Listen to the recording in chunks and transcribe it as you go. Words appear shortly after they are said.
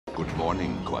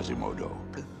morning, Quasimodo.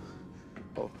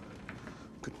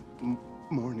 Good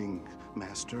morning,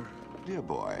 Master. Dear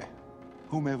boy,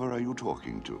 whomever are you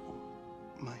talking to?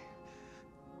 My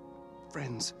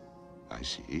friends. I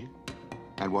see.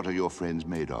 And what are your friends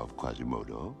made of,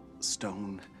 Quasimodo?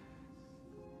 Stone.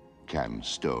 Can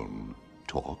stone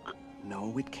talk?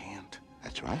 No, it can't.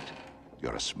 That's right.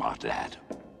 You're a smart lad.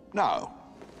 Now,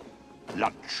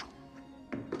 lunch.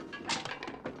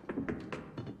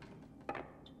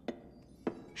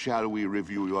 Shall we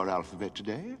review your alphabet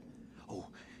today? Oh,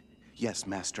 yes,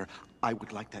 Master. I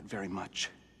would like that very much.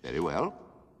 Very well.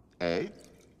 A.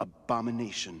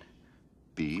 Abomination.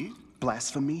 B.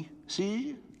 Blasphemy.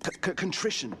 C.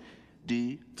 Contrition.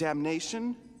 D.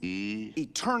 Damnation. E.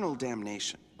 Eternal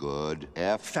damnation. Good.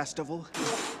 F. Festival.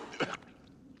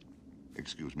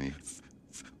 Excuse me.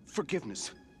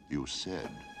 Forgiveness. You said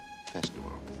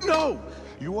festival. No!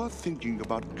 You are thinking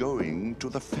about going to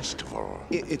the festival.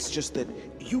 It's just that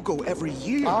you go every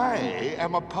year. I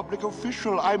am a public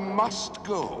official. I must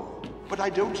go. But I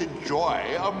don't enjoy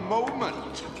a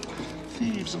moment.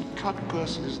 Thieves and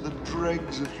cutpurses, the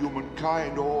dregs of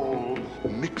humankind, all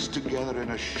mixed together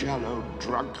in a shallow,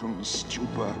 drunken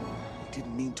stupor. I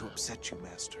didn't mean to upset you,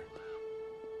 Master.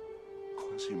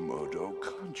 Quasimodo,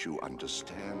 can't you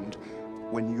understand?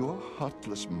 When your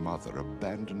heartless mother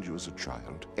abandoned you as a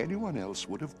child, anyone else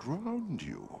would have drowned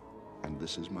you. And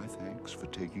this is my thanks for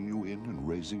taking you in and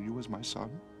raising you as my son?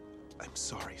 I'm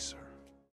sorry, sir.